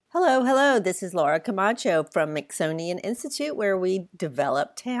Hello, hello. This is Laura Camacho from Mixonian Institute, where we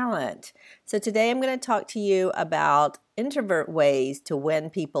develop talent. So today I'm going to talk to you about introvert ways to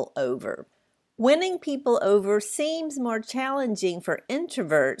win people over. Winning people over seems more challenging for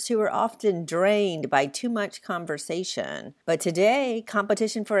introverts who are often drained by too much conversation. But today,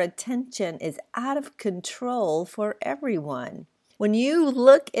 competition for attention is out of control for everyone. When you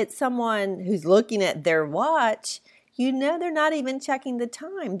look at someone who's looking at their watch, you know they're not even checking the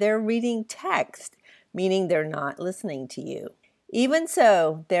time. They're reading text, meaning they're not listening to you. Even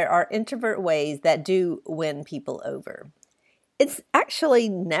so, there are introvert ways that do win people over. It's actually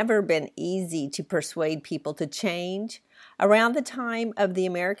never been easy to persuade people to change. Around the time of the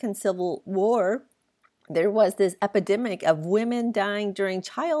American Civil War, there was this epidemic of women dying during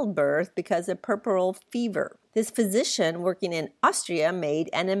childbirth because of puerperal fever. This physician working in Austria made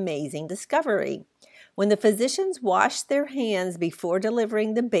an amazing discovery. When the physicians washed their hands before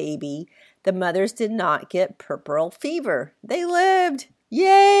delivering the baby, the mothers did not get puerperal fever. They lived!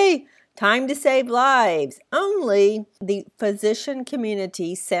 Yay! Time to save lives. Only the physician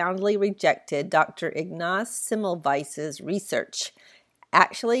community soundly rejected Dr. Ignaz Semmelweis's research.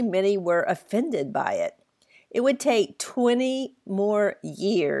 Actually, many were offended by it. It would take 20 more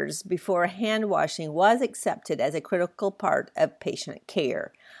years before hand washing was accepted as a critical part of patient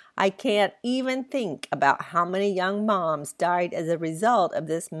care. I can't even think about how many young moms died as a result of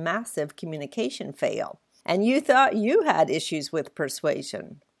this massive communication fail. And you thought you had issues with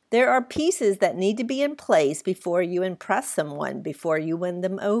persuasion. There are pieces that need to be in place before you impress someone, before you win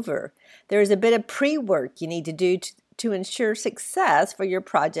them over. There is a bit of pre-work you need to do to ensure success for your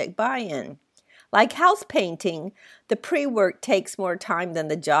project buy-in. Like house painting, the pre-work takes more time than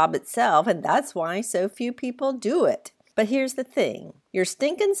the job itself, and that's why so few people do it. But here's the thing. You're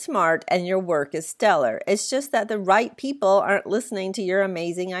stinking smart and your work is stellar. It's just that the right people aren't listening to your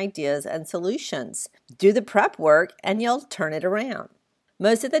amazing ideas and solutions. Do the prep work and you'll turn it around.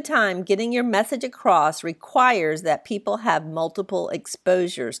 Most of the time, getting your message across requires that people have multiple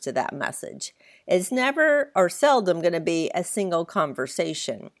exposures to that message. It's never or seldom going to be a single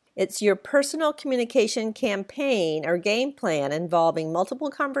conversation. It's your personal communication campaign or game plan involving multiple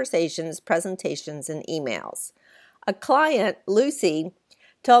conversations, presentations, and emails. A client, Lucy,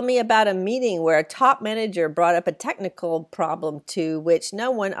 told me about a meeting where a top manager brought up a technical problem to which no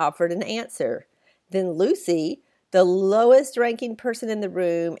one offered an answer. Then Lucy, the lowest ranking person in the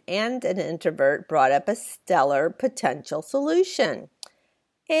room and an introvert, brought up a stellar potential solution.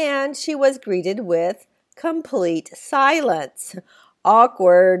 And she was greeted with complete silence.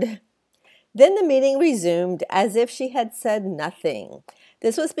 Awkward. Then the meeting resumed as if she had said nothing.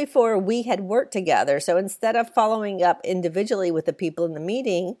 This was before we had worked together, so instead of following up individually with the people in the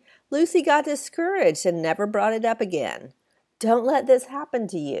meeting, Lucy got discouraged and never brought it up again. Don't let this happen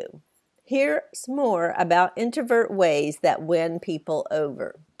to you. Here's more about introvert ways that win people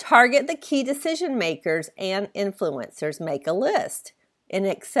over. Target the key decision makers and influencers. Make a list in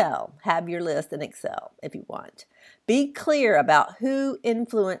Excel. Have your list in Excel if you want. Be clear about who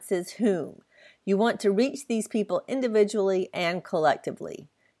influences whom. You want to reach these people individually and collectively.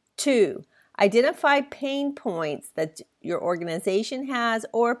 2, identify pain points that your organization has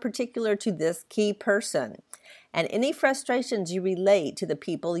or particular to this key person, and any frustrations you relate to the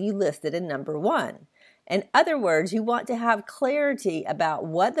people you listed in number 1. In other words, you want to have clarity about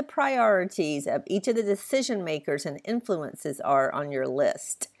what the priorities of each of the decision makers and influences are on your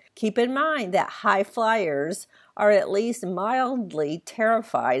list. Keep in mind that high flyers are at least mildly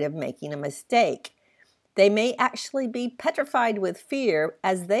terrified of making a mistake. They may actually be petrified with fear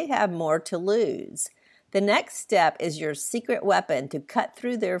as they have more to lose. The next step is your secret weapon to cut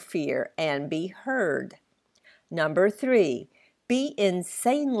through their fear and be heard. Number 3, be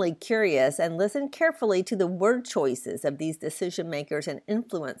insanely curious and listen carefully to the word choices of these decision makers and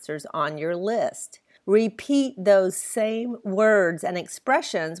influencers on your list. Repeat those same words and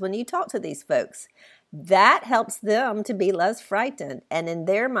expressions when you talk to these folks. That helps them to be less frightened, and in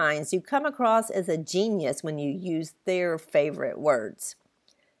their minds, you come across as a genius when you use their favorite words.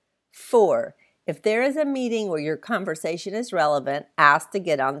 4, if there is a meeting where your conversation is relevant, ask to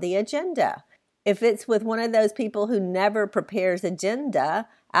get on the agenda. If it's with one of those people who never prepares agenda,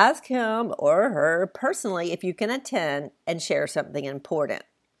 ask him or her personally if you can attend and share something important.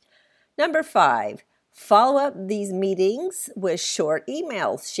 Number 5, follow up these meetings with short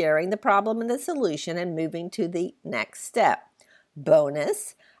emails, sharing the problem and the solution and moving to the next step.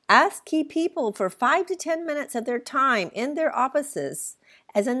 Bonus, ask key people for 5 to 10 minutes of their time in their offices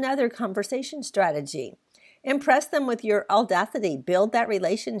as another conversation strategy. Impress them with your audacity. Build that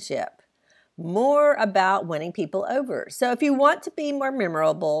relationship. more about winning people over. So if you want to be more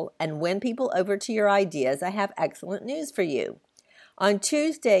memorable and win people over to your ideas, I have excellent news for you. On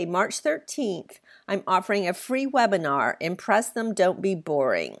Tuesday, March 13th, I'm offering a free webinar, Impress Them, Don't Be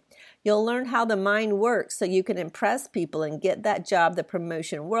Boring. You'll learn how the mind works so you can impress people and get that job, the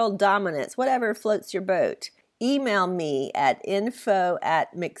promotion, world dominance, whatever floats your boat. Email me at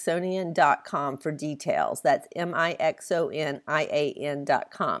info@mixonian.com for details. That's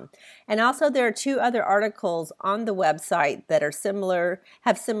MIXONIAN.com. And also there are 2 other articles on the website that are similar,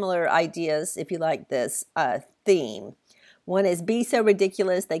 have similar ideas if you like this theme. One is Be So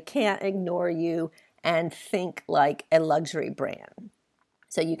Ridiculous They Can't Ignore You, and Think Like a Luxury Brand.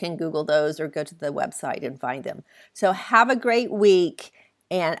 So you can Google those or go to the website and find them. So have a great week,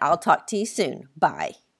 and I'll talk to you soon. Bye.